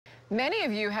Many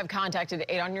of you have contacted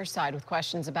 8 on Your Side with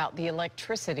questions about the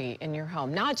electricity in your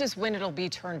home. Not just when it'll be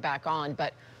turned back on,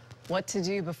 but what to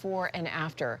do before and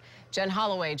after. Jen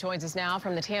Holloway joins us now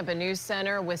from the Tampa News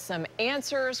Center with some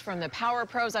answers from the power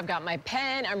pros. I've got my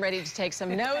pen. I'm ready to take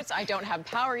some notes. I don't have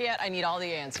power yet. I need all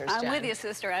the answers, Jen. I'm with you,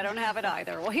 sister. I don't have it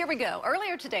either. Well, here we go.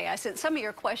 Earlier today, I sent some of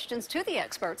your questions to the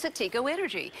experts at TECO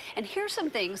Energy. And here's some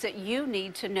things that you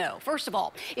need to know. First of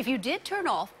all, if you did turn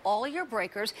off all of your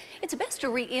breakers, it's best to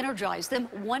re-energize them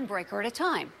one breaker at a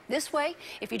time. This way,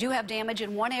 if you do have damage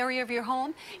in one area of your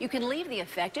home, you can leave the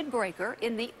affected breaker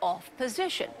in the off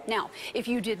position. Now, if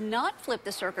you did not flip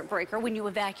the circuit breaker when you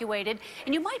evacuated,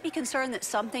 and you might be concerned that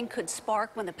something could spark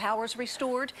when the power's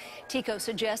restored, TECO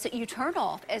suggests that you turn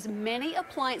off as many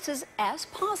appliances as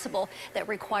possible that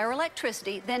require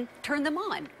electricity, then turn them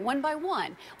on one by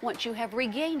one once you have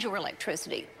regained your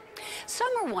electricity. Some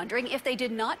are wondering if they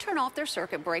did not turn off their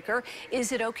circuit breaker,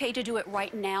 is it okay to do it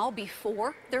right now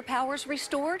before their power's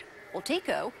restored? Well,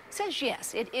 TECO says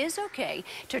yes, it is okay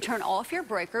to turn off your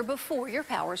breaker before your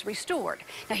power's restored.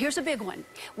 Now, here's a big one.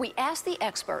 We asked the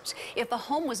experts if a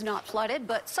home was not flooded,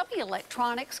 but some of the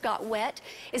electronics got wet,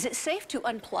 is it safe to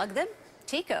unplug them?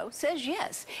 TECO says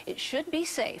yes, it should be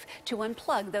safe to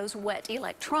unplug those wet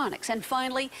electronics. And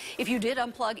finally, if you did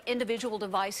unplug individual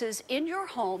devices in your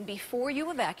home before you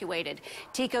evacuated,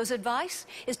 TECO's advice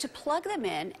is to plug them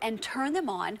in and turn them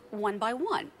on one by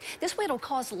one. This way it'll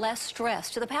cause less stress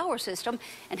to the power system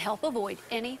and help avoid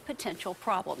any potential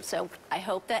problems. So I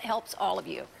hope that helps all of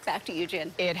you. Back to you,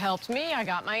 Jen. It helped me. I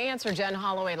got my answer. Jen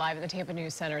Holloway live at the Tampa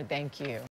News Center. Thank you.